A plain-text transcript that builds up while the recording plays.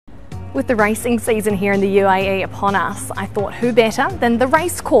With the racing season here in the UAE upon us, I thought who better than the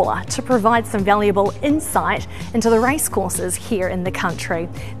race caller to provide some valuable insight into the race courses here in the country.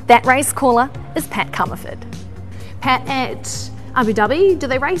 That race caller is Pat Comerford. Pat, at Abu Dhabi, do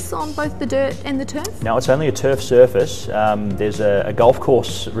they race on both the dirt and the turf? No, it's only a turf surface. There's a golf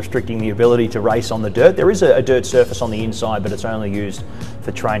course restricting the ability to race on the dirt. There is a dirt surface on the inside, but it's only used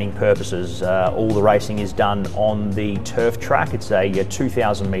for training purposes. All the racing is done on the turf track. It's a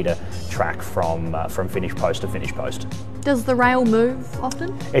 2,000 metre track from finish post to finish post. Does the rail move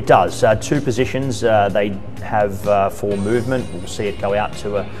often? It does. Two positions they have for movement. We'll see it go out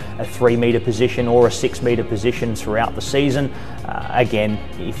to a 3 metre position or a 6 metre position throughout the season. Again,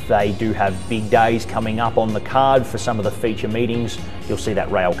 if they do have big days coming up on the card for some of the feature meetings, you'll see that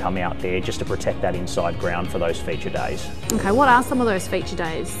rail come out there just to protect that inside ground for those feature days. Okay, what are some of those feature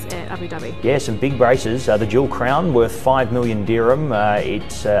days at Abu Dhabi? Yeah, some big races. The Jewel Crown, worth 5 million dirham.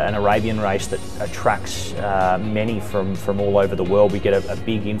 It's an Arabian race that attracts many from all over the world. We get a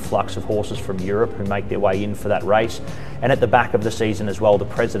big influx of horses from Europe who make their way in for that race. And at the back of the season as well, the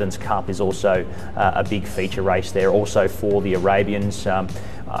President's Cup is also a big feature race there, also for the Arabians.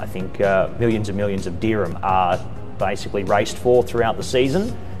 I think millions and millions of dirham are basically raced for throughout the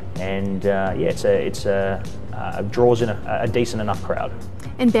season, and yeah, it draws in a decent enough crowd.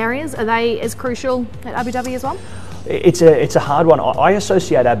 And barriers, are they as crucial at Abu Dhabi as well? It's a hard one. I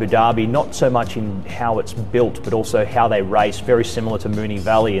associate Abu Dhabi not so much in how it's built, but also how they race, very similar to Moonee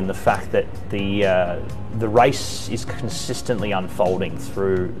Valley in the fact that the race is consistently unfolding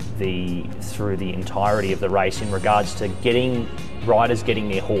through the entirety of the race in regards to riders getting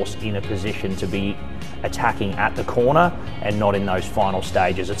their horse in a position to be attacking at the corner and not in those final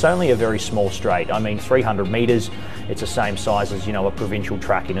stages. It's only a very small straight. I mean, 300 metres, it's the same size as, a provincial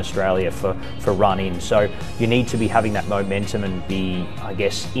track in Australia for run-in. So you need to be having that momentum and be, I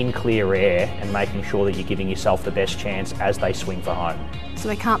guess, in clear air and making sure that you're giving yourself the best chance as they swing for home. So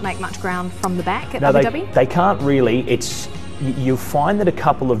they can't make much ground from the back at Abu Dhabi? They can't really. You'll find that a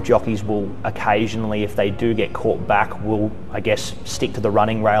couple of jockeys will occasionally, if they do get caught back, will, I guess, stick to the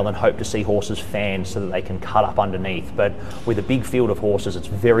running rail and hope to see horses fanned so that they can cut up underneath. But with a big field of horses, it's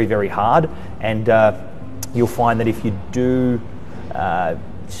very, very hard. And you'll find that if you do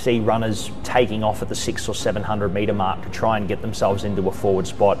see runners taking off at the 600 or 700 metre mark to try and get themselves into a forward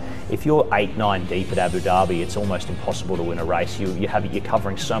spot, if you're 8-9 deep at Abu Dhabi, it's almost impossible to win a race. You're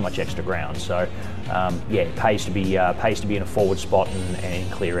covering so much extra ground. So yeah, it pays to be in a forward spot and in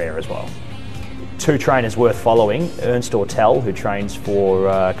clear air as well. Two trainers worth following: Ernst Ortel, who trains for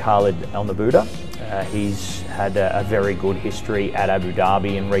Khalid Al Nabuda. He's had a very good history at Abu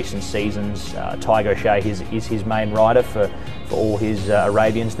Dhabi in recent seasons. Tiger O'Shea is his main rider for all his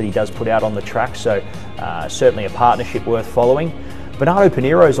Arabians that he does put out on the track, so certainly a partnership worth following. Bernardo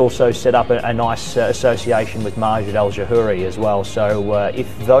Pinero's also set up a nice association with Majid Al Jahuri as well, so if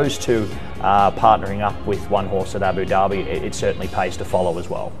those two are partnering up with one horse at Abu Dhabi, it certainly pays to follow as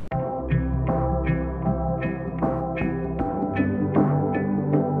well.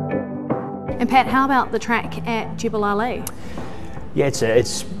 And Pat, how about the track at Jebel Ali? Yeah,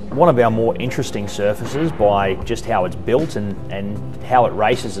 it's one of our more interesting surfaces by just how it's built and how it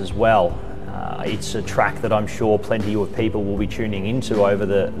races as well. It's a track that I'm sure plenty of people will be tuning into over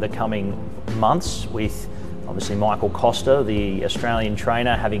the coming months, with obviously Michael Costa, the Australian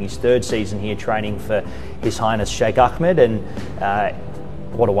trainer, having his third season here training for His Highness Sheikh Ahmed, and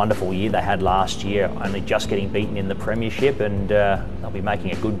what a wonderful year they had last year, only just getting beaten in the Premiership, and they'll be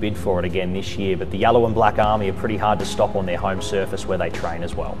making a good bid for it again this year. But the Yellow and Black Army are pretty hard to stop on their home surface where they train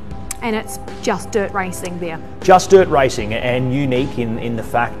as well. And it's just dirt racing there? Just dirt racing, and unique in the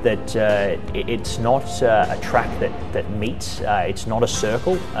fact that it's not a track that meets, it's not a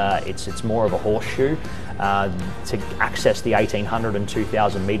circle, it's more of a horseshoe. To access the 1800 and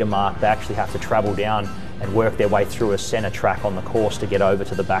 2000 metre mark, they actually have to travel down and work their way through a centre track on the course to get over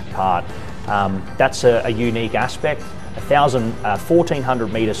to the back part. That's a unique aspect.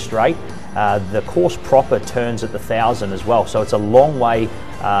 1400 metres straight. The course proper turns at the 1000 as well, so it's a long way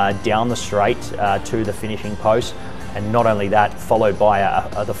down the straight to the finishing post. And not only that, followed by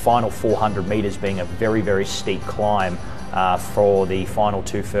the final 400 metres being a very, very steep climb for the final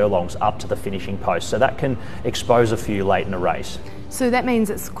 2 furlongs up to the finishing post. So that can expose a few late in the race. So that means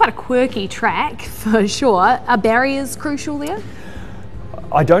it's quite a quirky track for sure. Are barriers crucial there?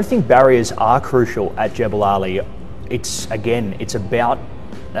 I don't think barriers are crucial at Jebel Ali. It's about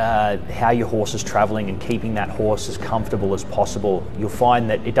how your horse is travelling and keeping that horse as comfortable as possible. You'll find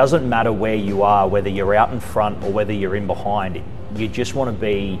that it doesn't matter where you are, whether you're out in front or whether you're in behind. You just want to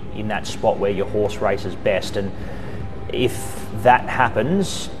be in that spot where your horse races best. And if that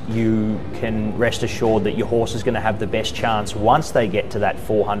happens, you can rest assured that your horse is going to have the best chance once they get to that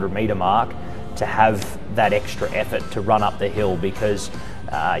 400 metre mark to have that extra effort to run up the hill, because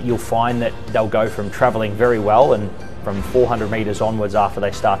you'll find that they'll go from travelling very well, and from 400 metres onwards after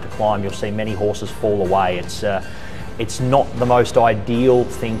they start to climb, you'll see many horses fall away. It's not the most ideal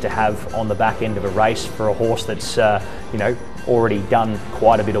thing to have on the back end of a race for a horse that's already done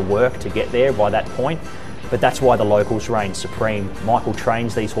quite a bit of work to get there by that point. But that's why the locals reign supreme. Michael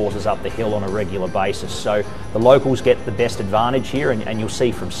trains these horses up the hill on a regular basis, so the locals get the best advantage here, and you'll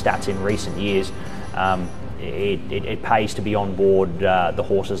see from stats in recent years, it pays to be on board the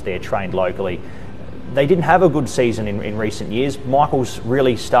horses there trained locally. They didn't have a good season in recent years. Michael's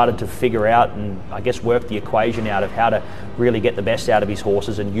really started to figure out and I guess work the equation out of how to really get the best out of his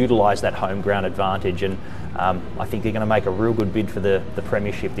horses and utilise that home ground advantage, and I think they're going to make a real good bid for the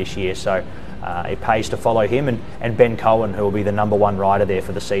premiership this year. So it pays to follow him and Ben Cohen, who will be the #1 rider there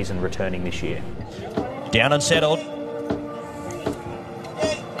for the season, returning this year. Down and settled.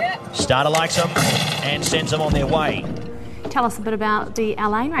 Starter likes them and sends them on their way. Tell us a bit about the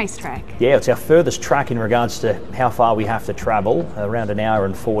Al Ain racetrack. Yeah, it's our furthest track in regards to how far we have to travel, around 1 hour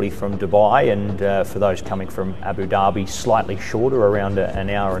and 40 from Dubai, and for those coming from Abu Dhabi, slightly shorter, around 1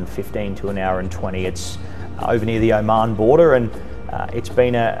 hour and 15 to 1 hour and 20. It's over near the Oman border, and it's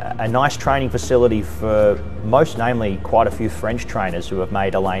been a nice training facility for most namely quite a few French trainers who have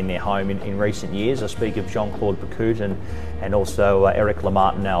made Al Ain their home in recent years. I speak of Jean-Claude Picout and also Eric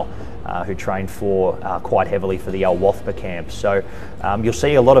Lamartinel, who trained for quite heavily for the Al Wathba camp. So you'll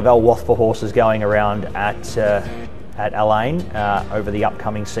see a lot of Al Wathba horses going around at Al Ain over the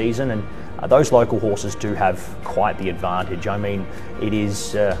upcoming season, and those local horses do have quite the advantage. I mean, it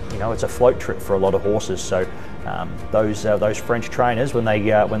is it's a float trip for a lot of horses. So those French trainers, when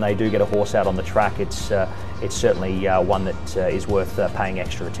they do get a horse out on the track, it's certainly one that is worth paying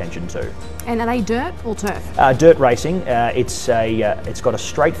extra attention to. And are they dirt or turf? Dirt racing. It's got a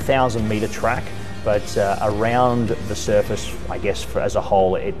straight 1,000 metre track, but around the surface, I guess as a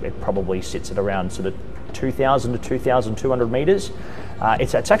whole, it probably sits at around sort of 2,000 to 2,200 metres.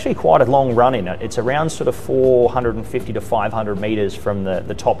 It's actually quite a long run in it. It's around sort of 450 to 500 metres from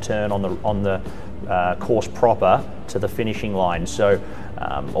the top turn on the course proper to the finishing line. So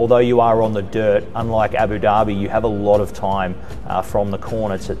although you are on the dirt, unlike Abu Dhabi, you have a lot of time from the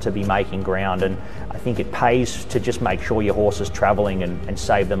corner to be making ground, and I think it pays to just make sure your horse is travelling and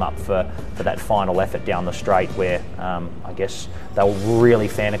save them up for that final effort down the straight, where I guess they'll really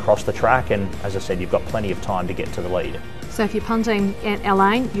fan across the track, and as I said, you've got plenty of time to get to the lead. So if you're punting at Al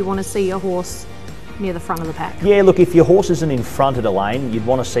Ain, you want to see your horse near the front of the pack? Yeah, look, if your horse isn't in front of the lane, you'd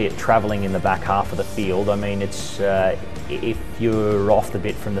want to see it travelling in the back half of the field. I mean, it's if you're off the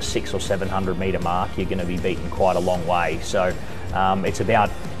bit from the 600 or 700 metre mark, you're going to be beaten quite a long way. So it's about,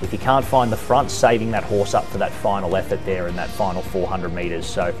 if you can't find the front, saving that horse up for that final effort there in that final 400 metres.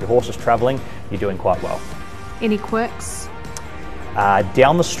 So if your horse is travelling, you're doing quite well. Any quirks?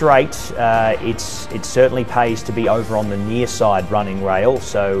 Down the straight, it certainly pays to be over on the near side running rail,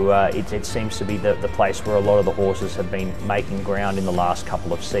 so it seems to be the place where a lot of the horses have been making ground in the last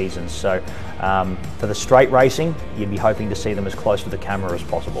couple of seasons. So for the straight racing, you'd be hoping to see them as close to the camera as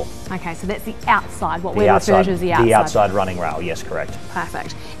possible. Okay, so that's the outside, what we refer to as the outside. The outside running rail, yes, correct.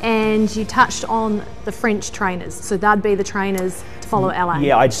 Perfect. And you touched on the French trainers, so they'd be the trainers to follow Al Ain.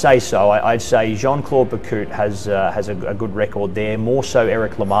 Yeah, I'd say so. I'd say Jean-Claude Picout has a good record there. More so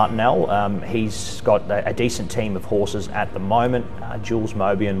Eric Lamartinel. He's got a decent team of horses at the moment. Jules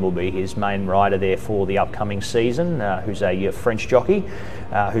Maubion will be his main rider there for the upcoming season, who's a French jockey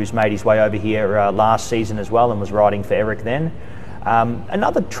who's made his way over here last season as well and was riding for Eric then.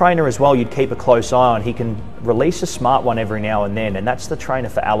 Another trainer as well you'd keep a close eye on. He can release a smart one every now and then, and that's the trainer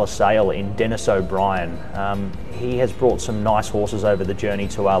for Alisail in Dennis O'Brien. He has brought some nice horses over the journey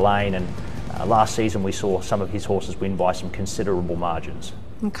to Al Ain, and last season we saw some of his horses win by some considerable margins.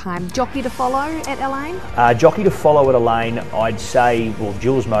 Okay, jockey to follow at Al Ain? Jockey to follow at Al Ain, I'd say, well,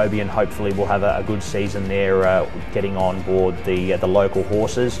 Jules Maubion hopefully will have a good season there, getting on board the local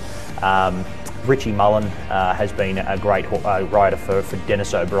horses. Richie Mullen has been a great rider for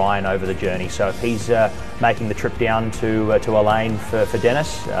Dennis O'Brien over the journey, so if he's making the trip down to Al Ain for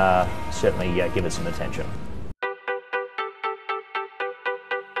Dennis, certainly give it some attention.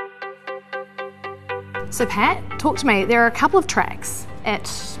 So Pat, talk to me. There are a couple of tracks at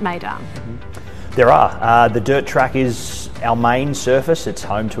Meydan. There are. The dirt track is our main surface. It's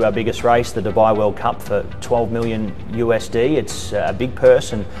home to our biggest race, the Dubai World Cup, for 12 million USD. It's a big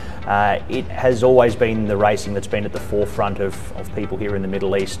purse, and it has always been the racing that's been at the forefront of people here in the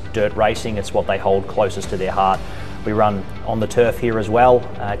Middle East. Dirt racing, it's what they hold closest to their heart. We run on the turf here as well.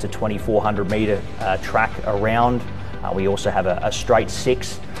 It's a 2,400 metre track around. We also have a straight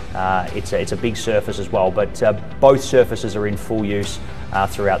 6. It's a big surface as well, but both surfaces are in full use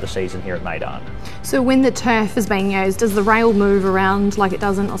throughout the season here at Meydan. So when the turf is being used, does the rail move around like it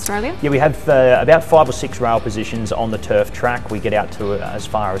does in Australia? Yeah, we have about 5 or 6 rail positions on the turf track. We get out to as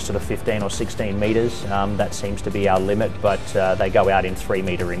far as sort of 15 or 16 metres. That seems to be our limit, but they go out in 3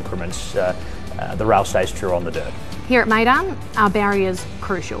 metre increments. The rail stays true on the dirt. Here at Meydan, are barriers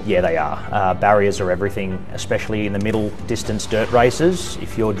crucial? Yeah, they are. Barriers are everything, especially in the middle distance dirt races.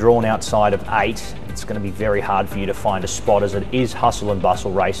 If you're drawn outside of 8, it's going to be very hard for you to find a spot, as it is hustle and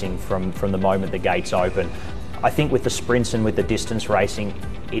bustle racing from the moment the gates open. I think with the sprints and with the distance racing,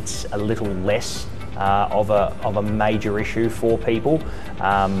 it's a little less of a major issue for people,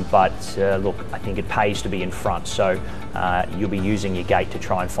 but look, I think it pays to be in front, so you'll be using your gate to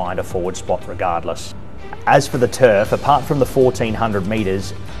try and find a forward spot regardless. As for the turf, apart from the 1,400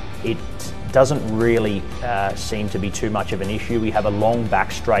 metres, it doesn't really seem to be too much of an issue. We have a long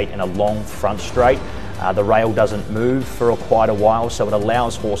back straight and a long front straight. The rail doesn't move for quite a while, so it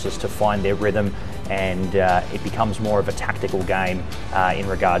allows horses to find their rhythm, and it becomes more of a tactical game in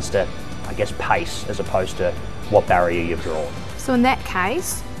regards to, I guess, pace as opposed to what barrier you've drawn. So in that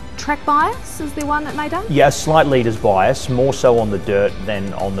case, track bias is there one at Meydan? Yeah, slight leader's bias, more so on the dirt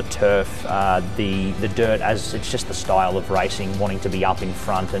than on the turf. The dirt, as it's just the style of racing, wanting to be up in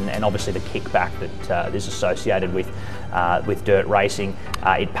front, and obviously the kickback that is associated with dirt racing,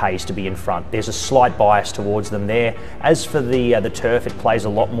 it pays to be in front. There's a slight bias towards them there. As for the turf, it plays a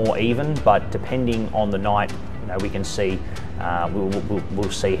lot more even, but depending on the night, we can see, we'll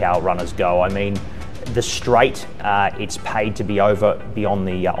see how runners go. I mean, the straight, it's paid to be on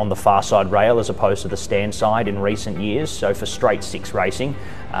the far side rail as opposed to the stand side in recent years. So for straight 6 racing,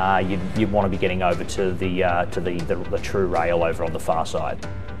 you'd want to be getting over to the true rail over on the far side.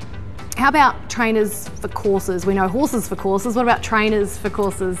 How about trainers for courses? We know horses for courses. What about trainers for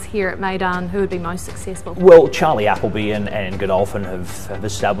courses here at Meydan? Who would be most successful? Well, Charlie Appleby and Godolphin have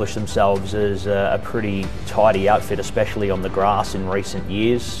established themselves as a pretty tidy outfit, especially on the grass in recent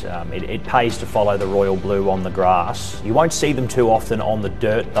years. It pays to follow the Royal Blue on the grass. You won't see them too often on the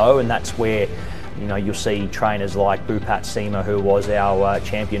dirt though, and that's where you'll see trainers like Pat Comerford, who was our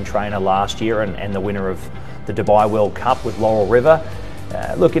champion trainer last year and the winner of the Dubai World Cup with Laurel River.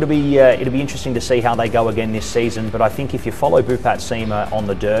 Look, it'll be interesting to see how they go again this season, but I think if you follow Pat Comerford on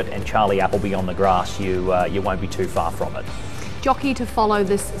the dirt and Charlie Appleby on the grass, you won't be too far from it. Jockey to follow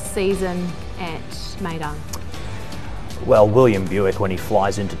this season at Meydan? Well, William Buick, when he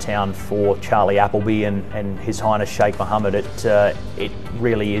flies into town for Charlie Appleby and His Highness Sheikh Mohammed, it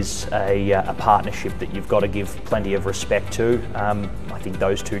really is a partnership that you've got to give plenty of respect to. I think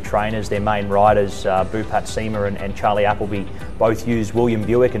those two trainers, their main riders, Pat Comerford and Charlie Appleby, both use William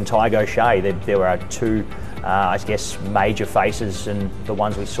Buick and Tygo O'Shea. There were 2, I guess, major faces, and the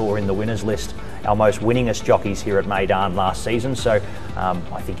ones we saw in the winners list, our most winningest jockeys here at Meydan last season. So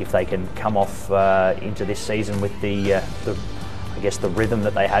I think if they can come off into this season with the rhythm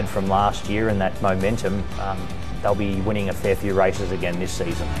that they had from last year and that momentum, they'll be winning a fair few races again this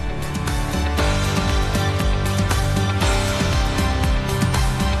season.